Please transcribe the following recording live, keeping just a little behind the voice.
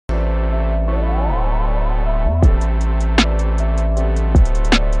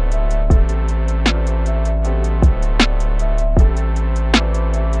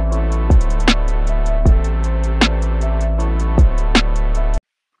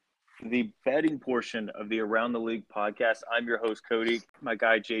the betting portion of the Around the League podcast. I'm your host, Cody. My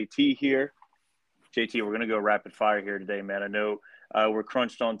guy, JT, here. JT, we're going to go rapid fire here today, man. I know we're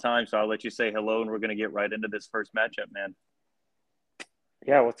crunched on time, so I'll let you say hello, and we're going to get right into this first matchup, man.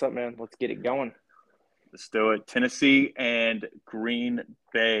 Yeah, what's up, man? Let's get it going. Let's do it. Tennessee and Green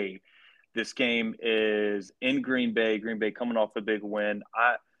Bay. This game is in Green Bay. Green Bay coming off a big win.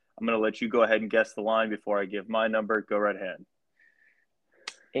 I'm going to let you go ahead and guess the line before I give my number. Go right ahead.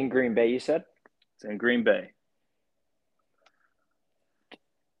 In Green Bay, you said? It's in Green Bay.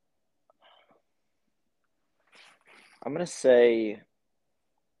 I'm going to say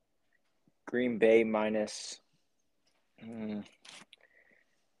Green Bay minus I'm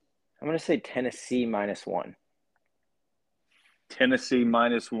going to say Tennessee -1. Tennessee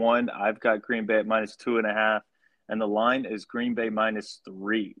 -1. I've got Green Bay at -2.5. And the line is Green Bay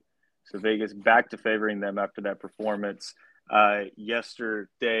 -3. So Vegas back to favoring them after that performance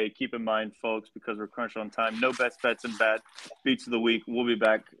yesterday. Keep in mind, folks, because we're crunched on time, no best bets and bad beats of the week. We'll be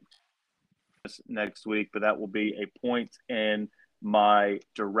back next week, but that will be a point in my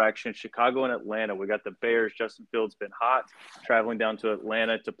direction. Chicago and Atlanta. We got the Bears. Justin Fields been hot, traveling down to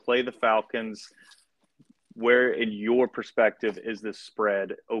Atlanta to play the Falcons. Where, in your perspective, is this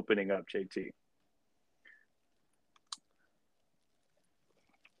spread opening up, JT?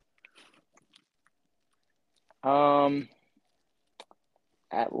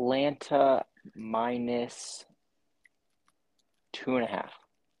 Atlanta -2.5.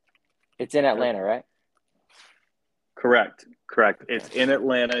 It's in Atlanta, right? Correct. Okay. It's in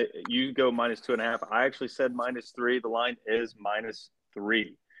Atlanta. You go -2.5. I actually said -3. The line is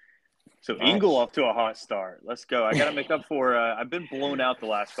 -3. So Nice. Eagle off to a hot start. Let's go. I got to make up for I've been blown out the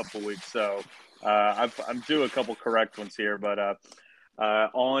last couple of weeks, so I'm due a couple correct ones here. But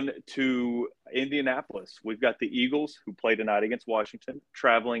on to Indianapolis. We've got the Eagles, who play tonight against Washington,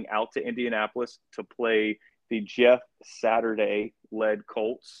 traveling out to Indianapolis to play the Jeff Saturday-led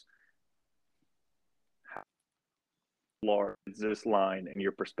Colts. How large is this line in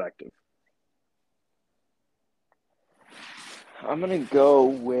your perspective? I'm going to go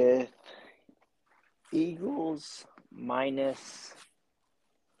with Eagles minus.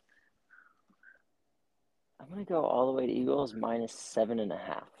 I'm going to go all the way to Eagles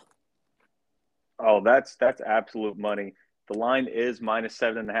 -7.5. Oh, that's absolute money. The line is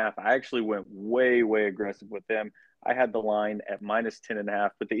 -7.5. I actually went way aggressive with them. I had the line at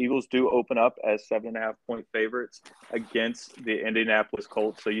 -10.5, but the Eagles do open up as 7.5 point favorites against the Indianapolis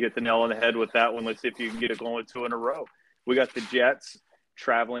Colts. So you hit the nail on the head with that one. Let's see if you can get it going 2 in a row. We got the Jets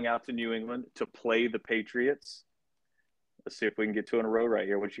traveling out to New England to play the Patriots. Let's see if we can get 2 in a row right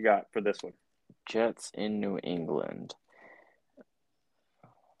here. What you got for this one? Jets in New England.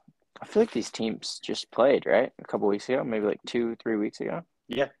 I feel like these teams just played, right? A couple weeks ago, maybe like 2-3 weeks ago.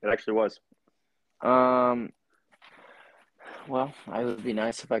 Yeah, it actually was. Well, it would be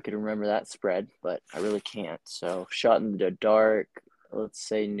nice if I could remember that spread, but I really can't. So, shot in the dark. Let's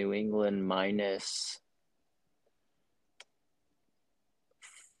say New England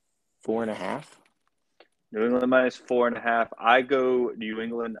 -4.5. New England -4.5. I go New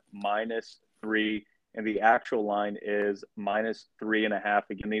England -3, and the actual line is -3.5.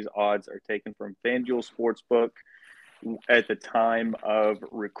 Again, these odds are taken from FanDuel Sportsbook at the time of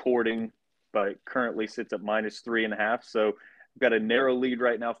recording, but currently sits at -3.5. So we've got a narrow lead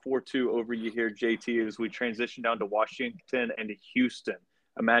right now, 4-2 over you here, JT, as we transition down to Washington and Houston,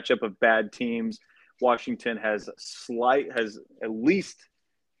 a matchup of bad teams. Washington has at least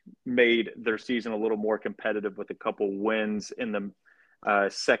made their season a little more competitive with a couple wins in the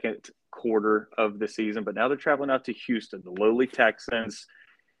second quarter of the season. But now they're traveling out to Houston, the lowly Texans.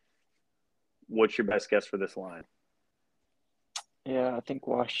 What's your best guess for this line? Yeah, I think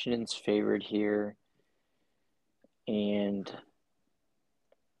Washington's favored here. And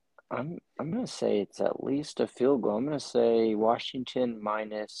I'm going to say it's at least a field goal. I'm going to say Washington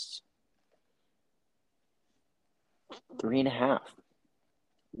 -3.5.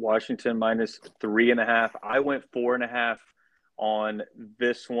 Washington -3.5. I went 4.5 on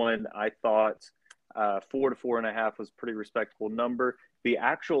this one. I thought 4 to 4.5 was a pretty respectable number. The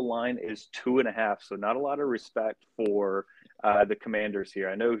actual line is 2.5, so not a lot of respect for the Commanders here.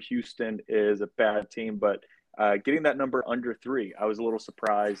 I know Houston is a bad team, but getting that number under 3, I was a little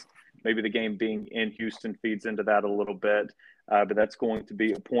surprised. Maybe the game being in Houston feeds into that a little bit, but that's going to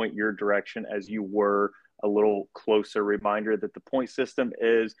be a point your direction as you were a little closer. Reminder that the point system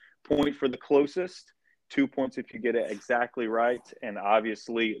is point for the closest, 2 points if you get it exactly right, and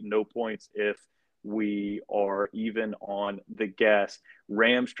obviously no points if we are even on the guess.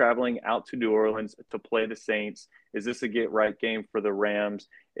 Rams traveling out to New Orleans to play the Saints. Is this a get right game for the Rams?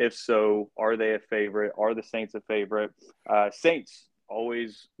 If so, are they a favorite? Are the Saints a favorite? Saints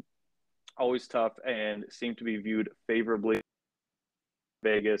always tough and seem to be viewed favorably in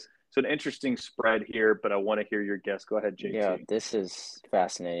Vegas. So an interesting spread here, but I want to hear your guess. Go ahead, JT. Yeah, this is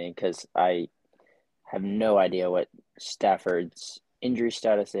fascinating because I have no idea what Stafford's injury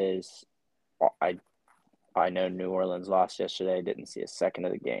status is. I know New Orleans lost yesterday. Didn't see a second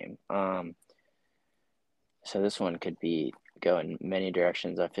of the game. So this one could be going many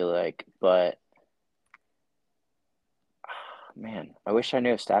directions, I feel like. But man, I wish I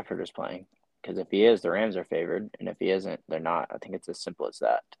knew if Stafford was playing. Because if he is, the Rams are favored, and if he isn't, they're not. I think it's as simple as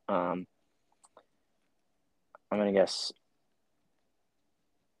that. I'm gonna guess.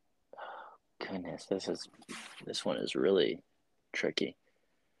 Goodness, this one is really tricky.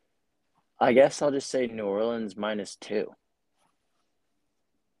 I guess I'll just say New Orleans -2.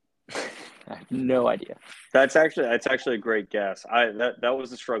 I have no idea. That's actually a great guess. That was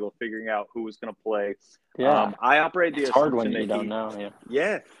the struggle figuring out who was going to play. Yeah, I operated the it's assumption hard when that you don't know. Yeah.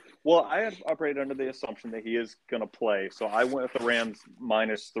 Yeah. Well, I had operated under the assumption that he is going to play, so I went with the Rams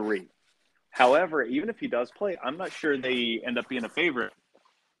 -3. However, even if he does play, I'm not sure they end up being a favorite.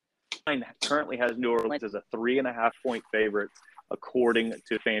 Line currently has New Orleans as a 3.5-point favorite, according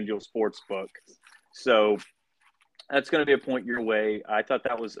to FanDuel Sportsbook. So that's going to be a point your way. I thought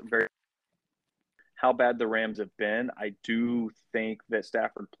that was very how bad the Rams have been. I do think that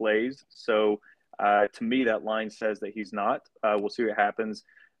Stafford plays. So to me, that line says that he's not. We'll see what happens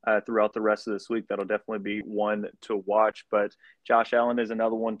throughout the rest of this week. That'll definitely be one to watch. But Josh Allen is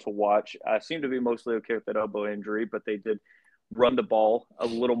another one to watch. Seemed to be mostly okay with that elbow injury, but they did run the ball a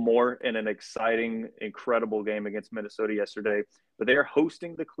little more in an exciting, incredible game against Minnesota yesterday. But they are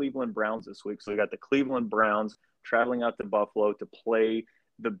hosting the Cleveland Browns this week. So we got the Cleveland Browns traveling out to Buffalo to play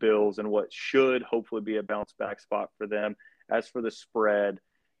the Bills in what should hopefully be a bounce back spot for them. As for the spread,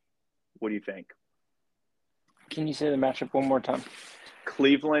 what do you think? Can you say the matchup one more time?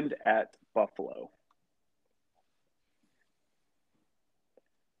 Cleveland at Buffalo.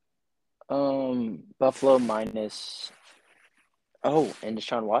 Buffalo minus. Oh, and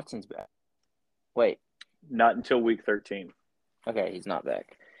Deshaun Watson's back. Wait. Not until week 13. Okay, he's not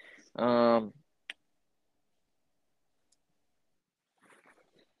back.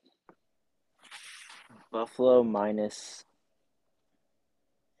 Buffalo minus.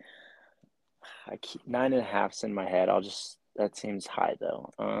 I keep 9.5's in my head. That seems high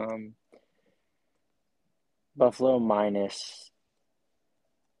though. Buffalo minus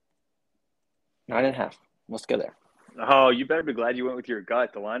 9.5. Let's go there. Oh, you better be glad you went with your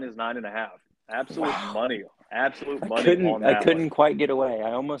gut. The line is 9.5. Absolute money. Absolute money on that. I couldn't quite get away.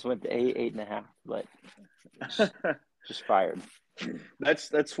 I almost went to 8.5, but just fired.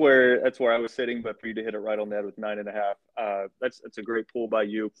 That's where I was sitting, but for you to hit it right on the head with 9.5, that's a great pull by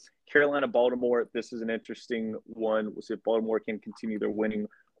you. Carolina, Baltimore. This is an interesting one. We'll see if Baltimore can continue their winning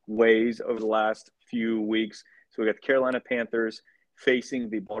ways over the last few weeks. So we got the Carolina Panthers facing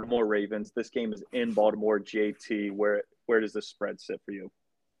the Baltimore Ravens. This game is in Baltimore. JT, where does the spread sit for you?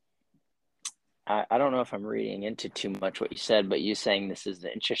 I don't know if I'm reading into too much what you said, but you saying this is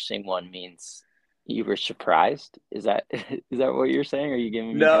an interesting one means you were surprised. Is that what you're saying? Are you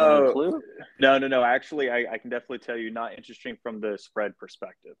giving me a clue? No. Actually, I can definitely tell you not interesting from the spread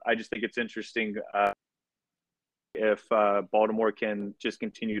perspective. I just think it's interesting if Baltimore can just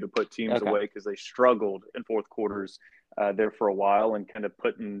continue to put teams away because they struggled in fourth quarters there for a while and kind of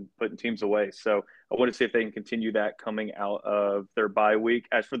putting teams away. So I want to see if they can continue that coming out of their bye week.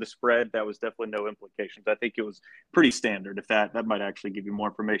 As for the spread, that was definitely no implications. I think it was pretty standard. If that might actually give you more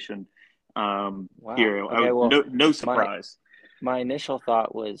information here. Okay, well, no surprise. My initial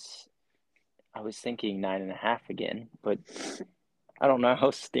thought was I was thinking 9.5 again, but I don't know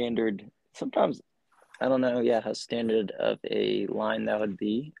how standard. Sometimes I don't know. Yeah, how standard of a line that would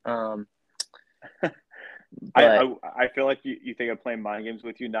be. I feel like you think I'm playing mind games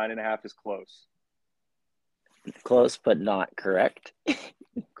with you. 9.5 is close. Close, but not correct.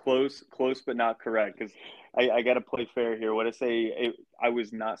 Close, but not correct. Because I got to play fair here. What I say, I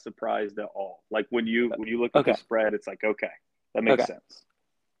was not surprised at all. Like when you look at the spread, it's like okay, that makes sense.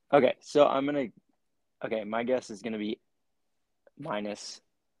 Okay, so my guess is gonna be minus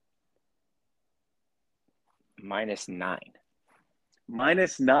 9.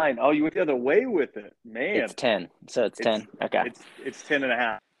 -9. Oh, you went the other way with it, man. It's 10, so it's 10. Okay, it's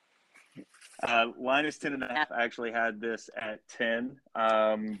 10.5. Line is 10.5. I actually had this at 10.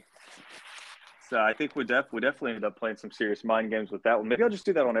 So I think we definitely end up playing some serious mind games with that one. Maybe I'll just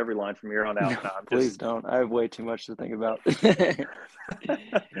do that on every line from here on out. No, No, I'm please just don't. I have way too much to think about.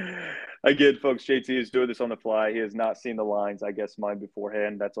 Again, folks, JT is doing this on the fly. He has not seen the lines, I guess, mine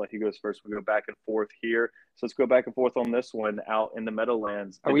beforehand. That's why he goes first. We go back and forth here. So let's go back and forth on this one out in the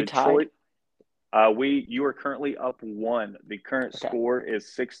Meadowlands. Are we tied? You are currently up 1. The current Okay. score is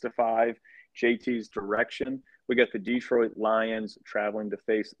 6-5. JT's direction. We got the Detroit Lions traveling to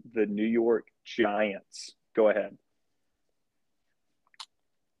face the New York Giants. Go ahead.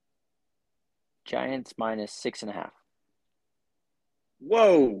 Giants minus 6.5.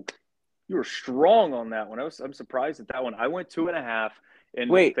 Whoa, you were strong on that one. I'm surprised at that one. I went 2.5 in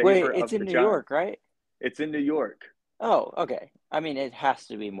Wait, favor it's of in the New Giants. York, right? It's in New York. Oh, okay. I mean, it has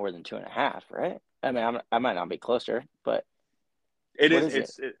to be more than 2.5, right? I mean, I might not be closer, but It what is.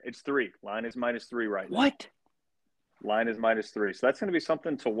 is It's 3. Line is -3 right now. what? Line is -3. So that's going to be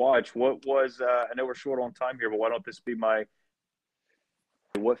something to watch. What was? I know we're short on time here, but why don't this be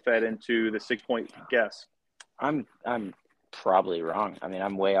what fed into the 6-point guess? I'm probably wrong. I mean,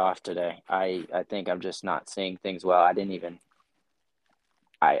 I'm way off today. I think I'm just not seeing things well. I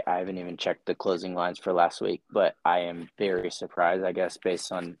haven't even checked the closing lines for last week, but I am very surprised, I guess,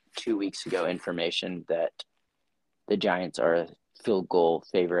 based on 2 weeks ago information that the Giants are a field goal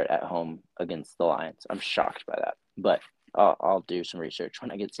favorite at home against the Lions. I'm shocked by that, but I'll do some research when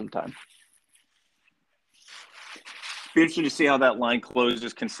I get some time. Be interesting to see how that line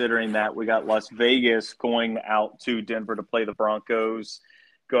closes, considering that we got Las Vegas going out to Denver to play the Broncos.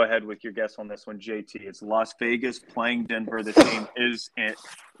 Go ahead with your guess on this one, JT. It's Las Vegas playing Denver. The team is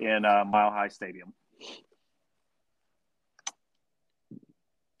in Mile High Stadium.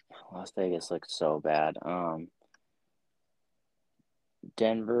 Las Vegas looks so bad.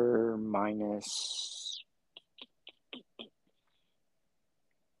 Denver minus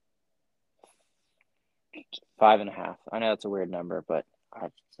 5.5. I know that's a weird number, but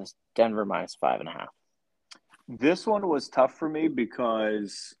just Denver minus 5.5. This one was tough for me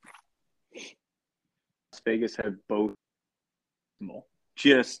because Las Vegas had both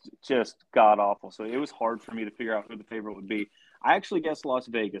just god awful. So it was hard for me to figure out who the favorite would be. I actually guessed Las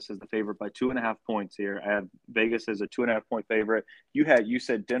Vegas as the favorite by 2.5 points here. I have Vegas as a 2.5-point favorite. You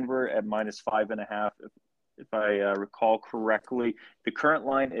said Denver at -5.5. If I recall correctly, the current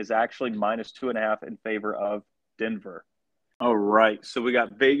line is actually -2.5 in favor of Denver. All right. So we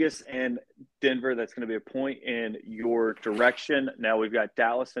got Vegas and Denver. That's going to be a point in your direction. Now we've got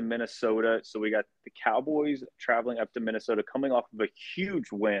Dallas and Minnesota. So we got the Cowboys traveling up to Minnesota, coming off of a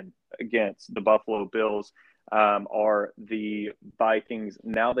huge win against the Buffalo Bills. Are the Vikings.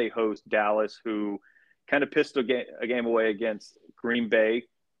 Now they host Dallas, who kind of pissed a game away against Green Bay,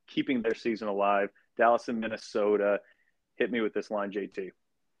 keeping their season alive. Dallas and Minnesota. Hit me with this line, JT.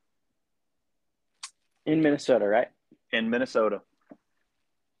 In Minnesota, right? In Minnesota.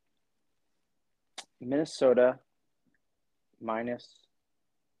 Minnesota minus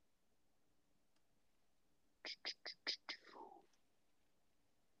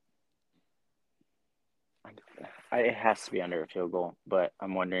it has to be under a field goal, but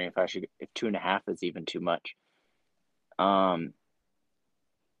I'm wondering if 2.5 is even too much. I'm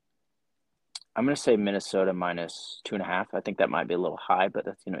gonna say Minnesota minus 2.5. I think that might be a little high, but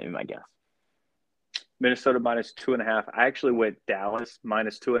that's gonna be my guess. Minnesota -2.5. I actually went Dallas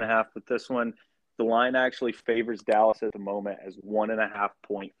 -2.5 with this one. The line actually favors Dallas at the moment as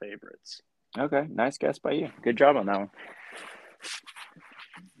 1.5-point favorites. Okay, nice guess by you. Good job on that one.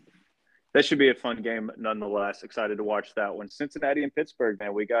 That should be a fun game nonetheless. Excited to watch that one. Cincinnati and Pittsburgh,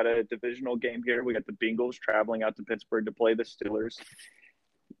 man. We got a divisional game here. We got the Bengals traveling out to Pittsburgh to play the Steelers.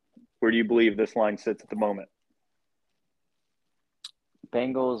 Where do you believe this line sits at the moment?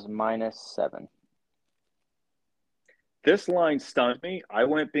 Bengals -7. This line stunned me. I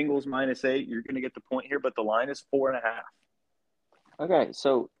went Bengals -8. You're going to get the point here, but the line is 4.5. Okay,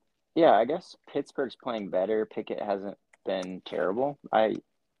 so yeah, I guess Pittsburgh's playing better. Pickett hasn't been terrible.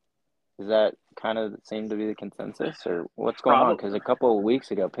 Is that kind of seem to be the consensus, or what's going on? Because a couple of weeks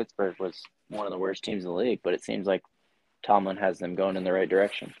ago, Pittsburgh was one of the worst teams in the league, but it seems like Tomlin has them going in the right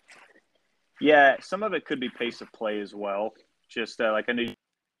direction. Yeah, some of it could be pace of play as well. Just like I knew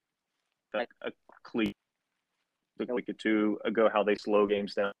a Cleveland a week or two ago how they slow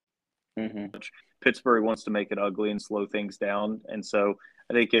games down. Mm-hmm. Pittsburgh wants to make it ugly and slow things down, and so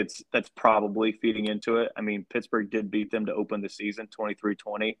I think that's probably feeding into it. I mean, Pittsburgh did beat them to open the season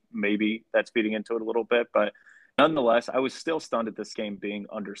 23-20. Maybe that's feeding into it a little bit, but nonetheless, I was still stunned at this game being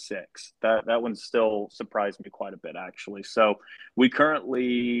under 6. That one still surprised me quite a bit, actually. So we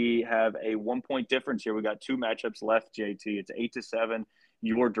currently have a 1-point difference here. We got 2 matchups left, JT. It's 8-7,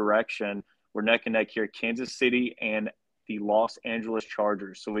 your direction. We're neck and neck here. Kansas City and the Los Angeles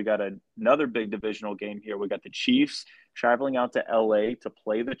Chargers. So we got another big divisional game here. We got the Chiefs traveling out to LA to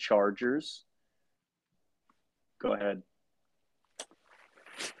play the Chargers. Go ahead.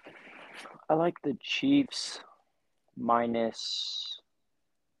 I like the Chiefs minus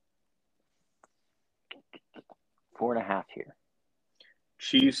 4.5 here.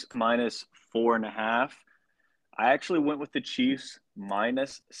 Chiefs minus 4.5. I actually went with the Chiefs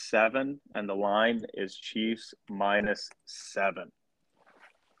minus 7, and the line is Chiefs minus 7.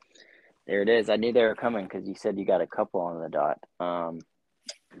 There it is. I knew they were coming because you said you got a couple on the dot.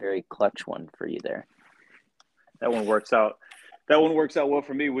 Very clutch one for you there. That one works out. That one works out well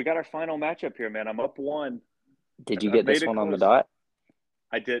for me. We got our final matchup here, man. I'm up 1. Did you get this one on the dot?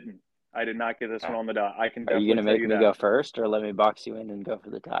 I didn't. I did not get this one on the dot. I can. Are you going to make me go first, or let me box you in and go for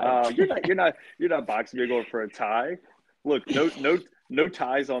the tie? You're not boxing me going for a tie. Look, no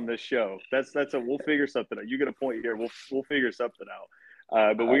ties on this show. We'll figure something out. You get a point here. We'll figure something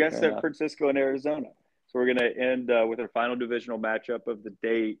out. But we got San Francisco and Arizona. So we're going to end with our final divisional matchup of the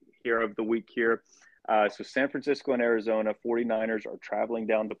day here, of the week here. So San Francisco and Arizona 49ers are traveling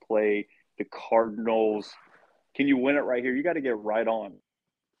down to play the Cardinals. Can you win it right here? You got to get right on.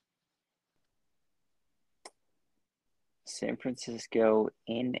 San Francisco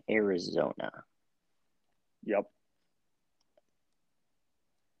in Arizona. Yep.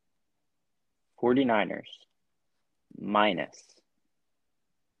 49ers minus.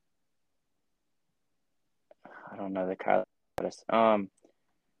 I don't know the Kyle.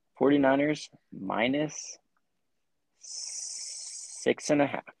 49ers minus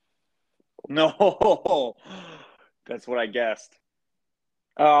 6.5. No, that's what I guessed.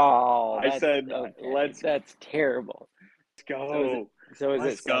 Oh, I said, that's terrible. Let's go. So is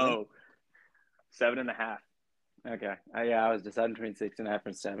it 7? 7.5. Okay. I was deciding between 6.5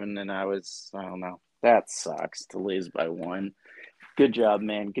 and 7, and I don't know. That sucks to lose by 1. Good job,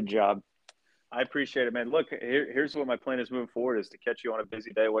 man. Good job. I appreciate it, man. Look, here's what my plan is moving forward: is to catch you on a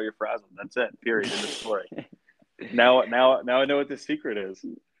busy day while you're frazzled. That's it. Period. End of story. Now I know what the secret is.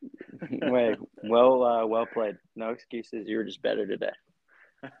 Wait, well played. No excuses. You were just better today.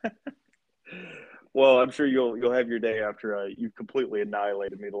 Well, I'm sure you'll have your day after you've completely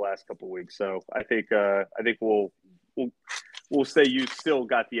annihilated me the last couple of weeks. So I think we'll say you still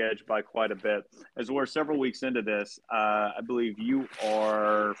got the edge by quite a bit. As we're several weeks into this, I believe you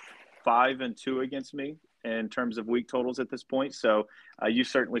are 5-2 against me in terms of week totals at this point. So you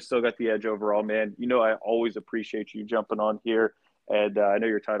certainly still got the edge overall, man. You know I always appreciate you jumping on here, and I know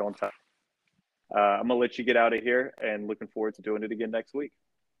you're tight on time. I'm gonna let you get out of here, and looking forward to doing it again next week.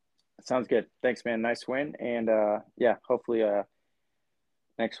 Sounds good. Thanks, man. Nice win. And hopefully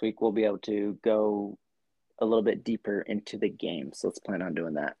next week we'll be able to go a little bit deeper into the game. So let's plan on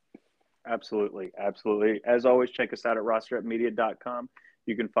doing that. Absolutely. As always, check us out at rosterupmedia.com.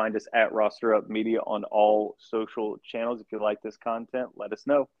 You can find us at Roster Up Media on all social channels. If you like this content, let us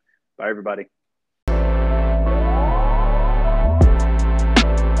know. Bye, everybody.